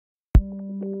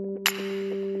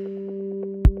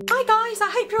guys,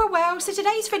 I hope you're well. So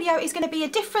today's video is going to be a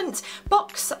different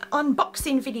box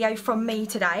unboxing video from me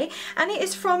today, and it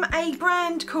is from a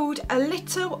brand called A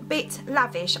Little Bit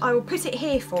Lavish. I will put it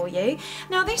here for you.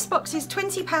 Now this box is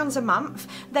 £20 a month.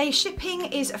 Their shipping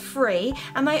is free,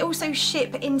 and they also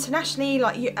ship internationally,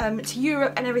 like to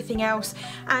Europe and everything else,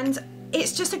 and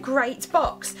it's just a great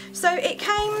box. So it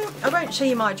came, I won't show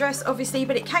you my address obviously,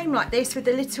 but it came like this with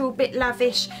the Little Bit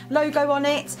Lavish logo on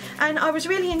it, and I was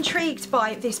really intrigued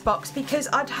by this box because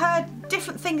I'd heard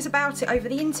different things about it over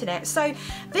the internet. So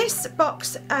this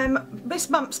box, this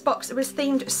month's box was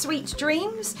themed Sweet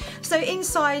Dreams. So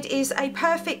inside is a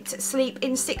perfect sleep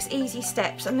in 6 easy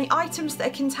steps, and the items that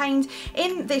are contained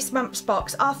in this month's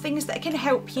box are things that can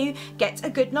help you get a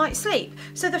good night's sleep.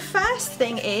 So the first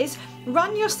thing is,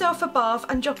 run yourself a bath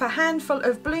and drop a handful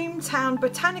of Bloomtown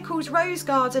Botanicals Rose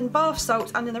Garden bath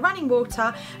salt under the running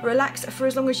water. Relax for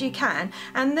as long as you can.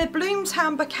 And the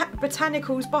Bloomtown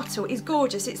Botanicals bottle is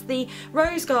gorgeous. It's the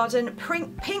Rose Garden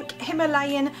Pink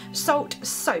Himalayan Salt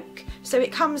Soak. So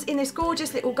it comes in this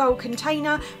gorgeous little gold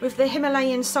container with the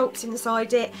Himalayan salts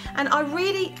inside it, and I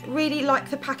really like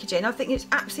the packaging. I think it's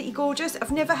absolutely gorgeous.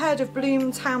 I've never heard of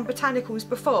Bloomtown Botanicals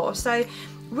before, so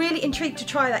really intrigued to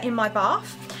try that in my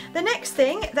bath. The next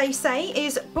thing they say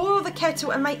is boil the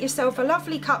kettle and make yourself a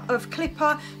lovely cup of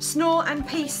Clipper Snore and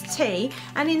Peace tea,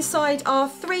 and inside are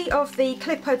 3 of the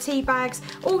Clipper tea bags,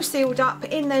 all sealed up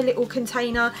in their little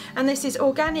container, and this is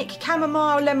organic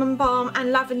chamomile, lemon balm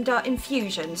and lavender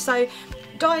infusion. So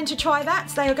dying to try that.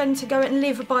 They are going to go and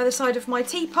live by the side of my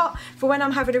teapot for when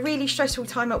I'm having a really stressful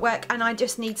time at work and I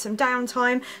just need some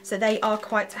downtime, so they are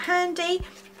quite handy.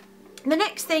 The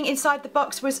next thing inside the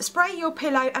box was spray your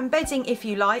pillow and bedding if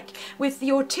you like with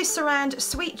your Tisserand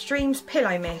Sweet Dreams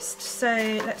pillow mist.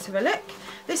 So let's have a look.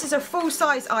 This is a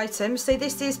full-size item, so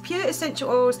this is pure essential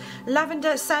oils,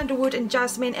 lavender, sandalwood and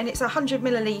jasmine, and it's 100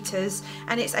 millilitres,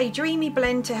 and it's a dreamy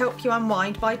blend to help you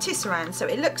unwind by Tisserand. So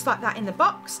it looks like that in the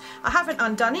box. I haven't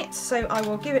undone it, so I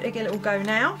will give it a little go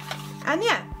now. And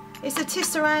yeah, it's a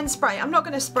Tisserand spray. I'm not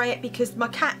going to spray it because my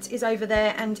cat is over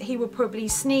there and he will probably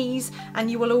sneeze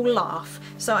and you will all laugh.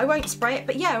 So I won't spray it.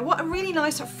 But yeah, what a really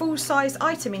nice full-size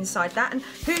item inside that. And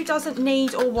who doesn't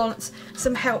need or want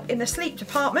some help in the sleep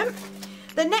department?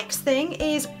 The next thing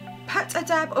is put a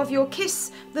dab of your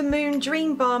Kiss the Moon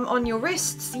Dream Balm on your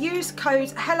wrists. Use code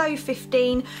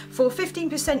HELLO15 for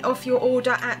 15% off your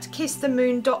order at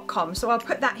kissthemoon.com. So I'll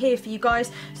put that here for you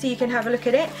guys so you can have a look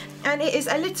at it. And it is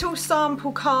a little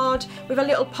sample card with a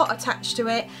little pot attached to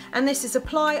it. And this is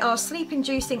apply our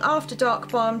sleep-inducing after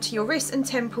dark balm to your wrists and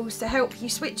temples to help you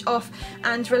switch off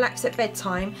and relax at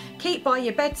bedtime. Keep by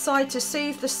your bedside to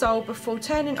soothe the soul before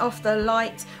turning off the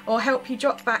light or help you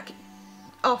drop back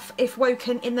off if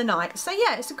woken in the night. So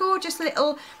yeah, it's a gorgeous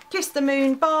little Kiss the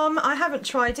Moon balm. I haven't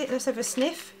tried it. Let's have a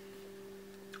sniff.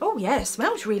 Oh yeah, it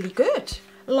smells really good.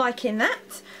 Liking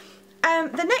that.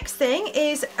 The next thing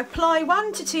is apply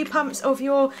 1 to 2 pumps of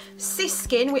your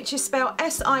Siskyn, which is spelled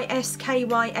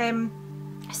S-I-S-K-Y-M,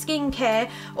 skincare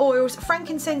oils,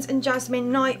 frankincense and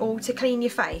jasmine night oil to clean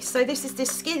your face. So this is the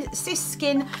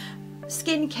Siskyn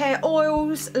skincare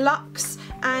oils luxe,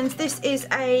 and this is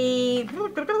a,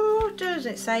 does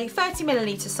it say, 30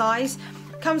 milliliter size.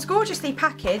 Comes gorgeously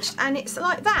packaged and it's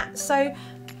like that. So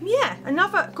yeah,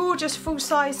 another gorgeous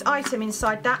full-size item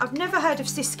inside that. I've never heard of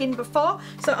Siskyn before,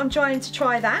 so I'm trying to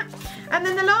try that. And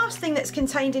then the last thing that's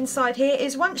contained inside here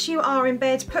is once you are in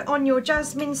bed, put on your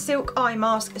Jasmine Silk Eye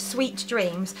Mask, Sweet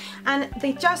Dreams. And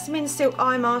the Jasmine Silk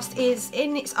Eye Mask is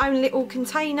in its own little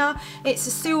container. It's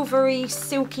a silvery,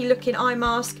 silky looking eye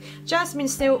mask. Jasmine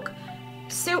Silk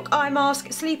Eye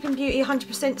Mask, Sleeping Beauty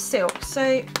 100% silk.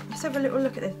 So let's have a little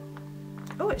look at this.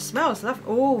 Oh, it smells lovely.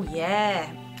 Oh yeah.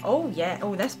 Oh yeah,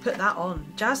 oh let's put that on.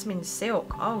 Jasmine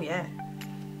Silk, oh yeah.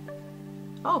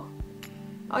 Oh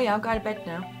yeah, I'll go to bed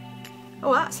now.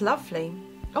 Oh, that's lovely.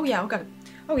 Oh yeah, I'll go.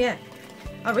 Oh yeah,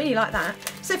 I really like that.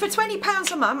 So for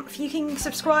 £20 a month you can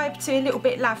subscribe to A Little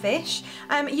Bit Lavish.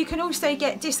 You can also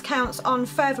get discounts on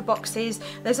further boxes.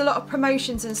 There's a lot of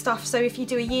promotions and stuff, so if you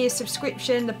do a year's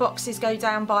subscription the boxes go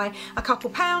down by a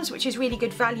couple pounds, which is really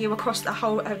good value across the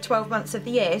whole 12 months of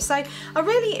the year. So I'm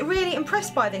really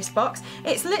impressed by this box.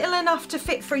 It's little enough to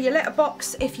fit through your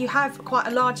letterbox if you have quite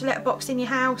a large letterbox in your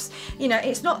house. You know,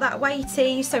 it's not that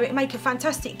weighty, so it make a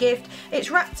fantastic gift.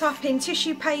 It's wrapped up in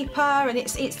tissue paper and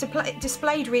it's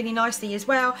displayed really nicely as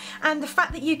well, and the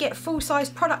fact that you get full-size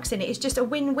products in it is just a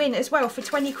win-win as well for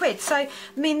 20 quid. So I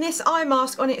mean, this eye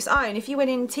mask on its own, if you went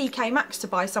in TK Maxx to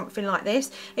buy something like this,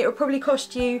 it would probably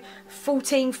cost you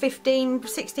 14, 15,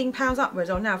 16 pounds upwards.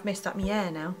 Oh, now I've messed up my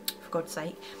hair now, for God's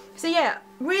sake. So yeah,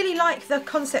 really like the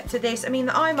concept of this. I mean,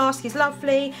 the eye mask is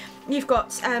lovely. You've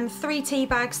got 3 tea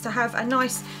bags to have a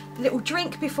nice little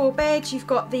drink before bed. You've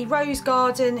got the Rose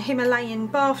Garden Himalayan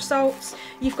bath salts.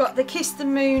 You've got the Kiss the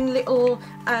Moon little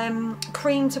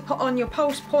cream to put on your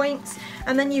pulse points.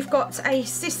 And then you've got a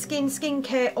Siskin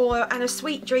skincare oil and a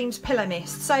Sweet Dreams pillow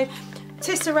mist. So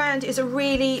Tisserand is a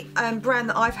really brand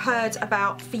that I've heard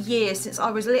about for years, since I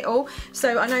was little.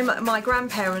 So I know my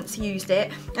grandparents used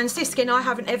it, and Siskin I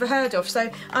haven't ever heard of.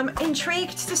 So I'm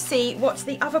intrigued to see what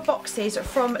the other boxes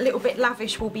from Little Bit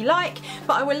Lavish will be like.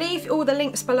 But I will leave all the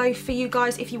links below for you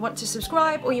guys if you want to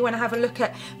subscribe or you want to have a look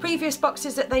at previous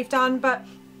boxes that they've done. But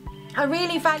I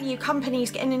really value companies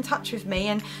getting in touch with me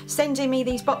and sending me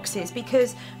these boxes,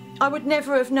 because I would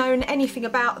never have known anything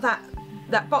about that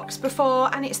box before,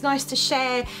 and it's nice to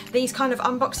share these kind of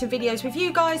unboxing videos with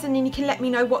you guys, and then you can let me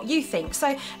know what you think.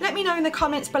 So let me know in the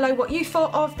comments below what you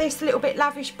thought of this Little Bit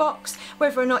Lavish box,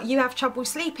 whether or not you have trouble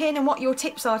sleeping, and what your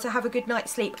tips are to have a good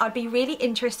night's sleep. I'd be really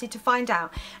interested to find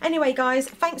out. Anyway guys,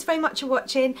 thanks very much for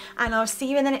watching, and I'll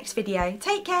see you in the next video.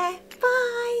 Take care,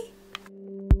 bye.